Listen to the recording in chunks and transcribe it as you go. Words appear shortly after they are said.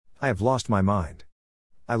I have lost my mind.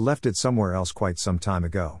 I left it somewhere else quite some time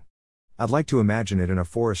ago. I'd like to imagine it in a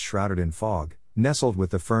forest shrouded in fog, nestled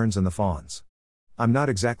with the ferns and the fawns. I'm not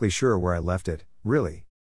exactly sure where I left it, really.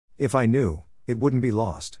 If I knew, it wouldn't be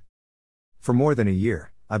lost. For more than a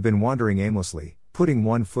year, I've been wandering aimlessly, putting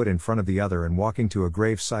one foot in front of the other and walking to a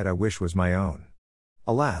grave site I wish was my own.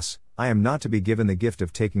 Alas, I am not to be given the gift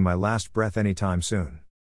of taking my last breath anytime soon.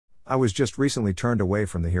 I was just recently turned away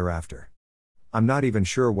from the hereafter. I'm not even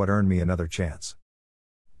sure what earned me another chance.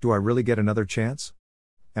 Do I really get another chance?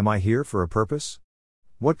 Am I here for a purpose?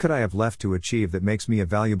 What could I have left to achieve that makes me a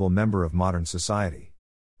valuable member of modern society?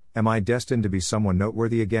 Am I destined to be someone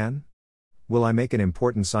noteworthy again? Will I make an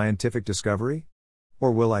important scientific discovery?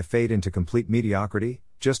 Or will I fade into complete mediocrity,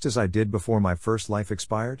 just as I did before my first life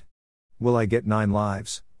expired? Will I get 9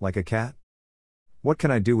 lives, like a cat? What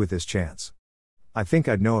can I do with this chance? I think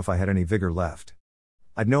I'd know if I had any vigor left.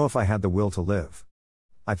 I'd know if I had the will to live.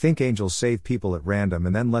 I think angels save people at random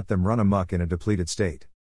and then let them run amok in a depleted state.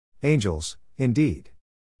 Angels, indeed.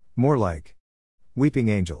 More like weeping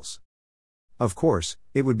angels. Of course,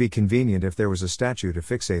 it would be convenient if there was a statue to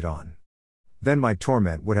fixate on. Then my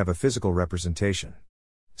torment would have a physical representation.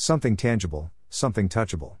 Something tangible, something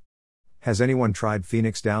touchable. Has anyone tried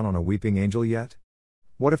Phoenix down on a weeping angel yet?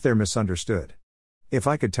 What if they're misunderstood? If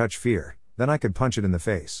I could touch fear, then I could punch it in the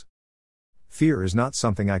face. Fear is not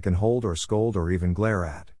something I can hold or scold or even glare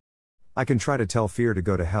at. I can try to tell fear to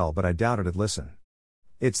go to hell, but I doubt it'd listen.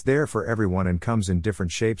 It's there for everyone and comes in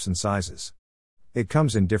different shapes and sizes. It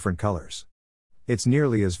comes in different colors. It's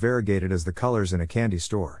nearly as variegated as the colors in a candy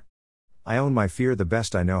store. I own my fear the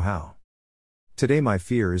best I know how. Today my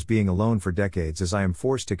fear is being alone for decades as I am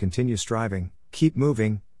forced to continue striving, keep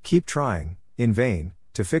moving, keep trying, in vain,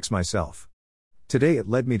 to fix myself. Today it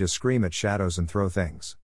led me to scream at shadows and throw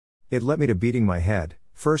things. It led me to beating my head,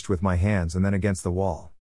 first with my hands and then against the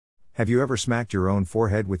wall. Have you ever smacked your own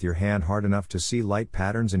forehead with your hand hard enough to see light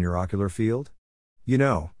patterns in your ocular field? You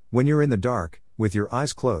know, when you're in the dark, with your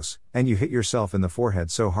eyes closed, and you hit yourself in the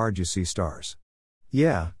forehead so hard you see stars.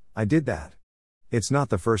 Yeah, I did that. It's not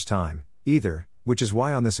the first time, either, which is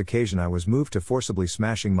why on this occasion I was moved to forcibly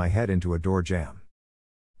smashing my head into a door jamb.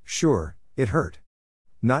 Sure, it hurt.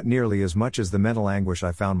 Not nearly as much as the mental anguish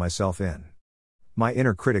I found myself in. My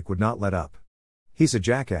inner critic would not let up. He's a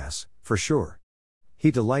jackass, for sure.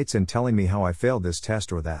 He delights in telling me how I failed this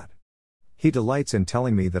test or that. He delights in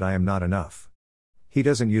telling me that I am not enough. He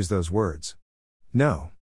doesn't use those words.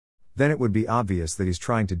 No. Then it would be obvious that he's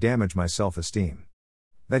trying to damage my self-esteem.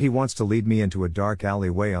 That he wants to lead me into a dark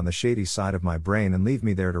alleyway on the shady side of my brain and leave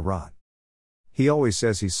me there to rot. He always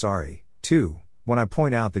says he's sorry, too, when I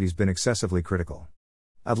point out that he's been excessively critical.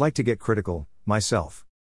 I'd like to get critical, myself.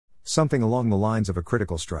 Something along the lines of a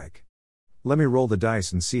critical strike. Let me roll the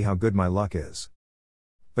dice and see how good my luck is.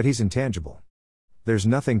 But he's intangible. There's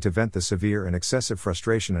nothing to vent the severe and excessive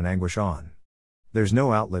frustration and anguish on. There's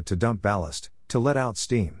no outlet to dump ballast, to let out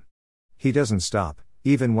steam. He doesn't stop,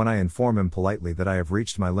 even when I inform him politely that I have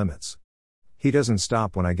reached my limits. He doesn't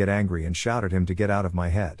stop when I get angry and shout at him to get out of my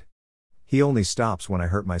head. He only stops when I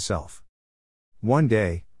hurt myself. One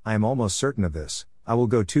day, I am almost certain of this, I will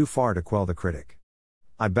go too far to quell the critic.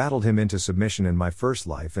 I battled him into submission in my first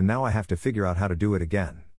life and now I have to figure out how to do it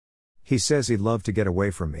again. He says he'd love to get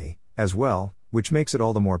away from me, as well, which makes it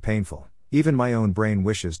all the more painful. Even my own brain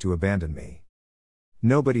wishes to abandon me.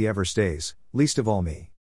 Nobody ever stays, least of all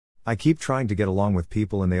me. I keep trying to get along with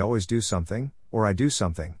people and they always do something, or I do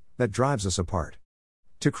something, that drives us apart.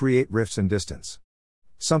 To create rifts and distance.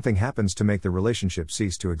 Something happens to make the relationship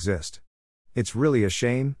cease to exist. It's really a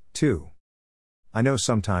shame, too. I know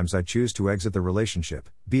sometimes I choose to exit the relationship,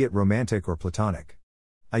 be it romantic or platonic.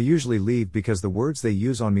 I usually leave because the words they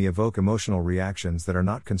use on me evoke emotional reactions that are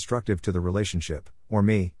not constructive to the relationship, or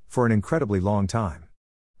me, for an incredibly long time.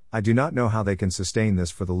 I do not know how they can sustain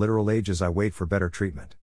this for the literal ages I wait for better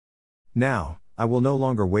treatment. Now, I will no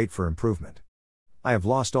longer wait for improvement. I have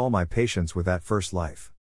lost all my patience with that first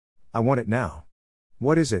life. I want it now.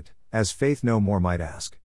 What is it, as Faith No More might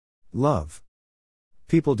ask? Love.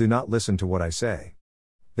 People do not listen to what I say.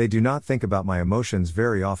 They do not think about my emotions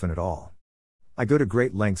very often at all. I go to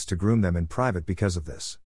great lengths to groom them in private because of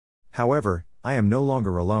this. However, I am no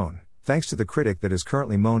longer alone, thanks to the critic that is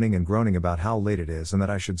currently moaning and groaning about how late it is and that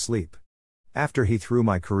I should sleep. After he threw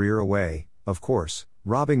my career away, of course,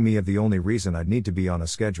 robbing me of the only reason I'd need to be on a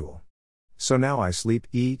schedule. So now I sleep,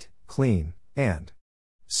 eat, clean, and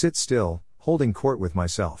sit still, holding court with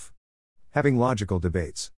myself. Having logical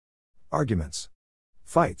debates. Arguments.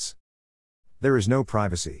 Fights. There is no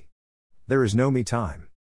privacy. There is no me time.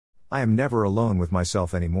 I am never alone with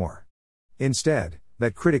myself anymore. Instead,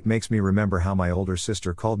 That critic makes me remember how my older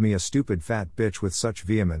sister called me a stupid fat bitch with such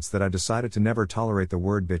vehemence that I decided to never tolerate the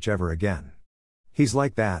word bitch ever again. He's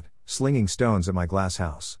like that, slinging stones at my glass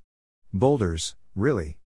house. Boulders,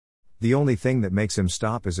 really? The only thing that makes him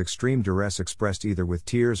stop is extreme duress expressed either with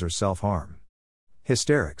tears or self-harm.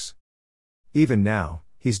 Hysterics. Even now,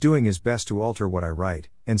 he's doing his best to alter what I write,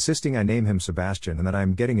 insisting I name him Sebastian and that I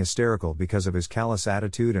am getting hysterical because of his callous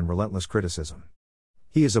attitude and relentless criticism.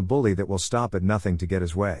 He is a bully that will stop at nothing to get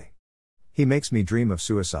his way. He makes me dream of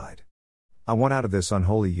suicide. I want out of this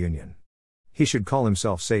unholy union. He should call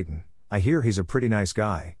himself Satan. I hear he's a pretty nice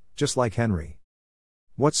guy, just like Henry.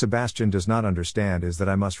 What Sebastian does not understand is that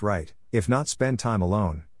I must write, if not spend time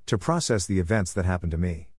alone, to process the events that happened to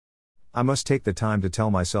me. I must take the time to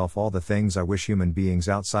tell myself all the things I wish human beings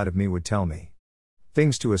outside of me would tell me.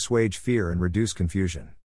 Things to assuage fear and reduce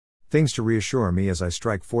confusion. Things to reassure me as I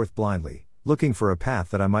strike forth blindly, looking for a path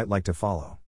that I might like to follow.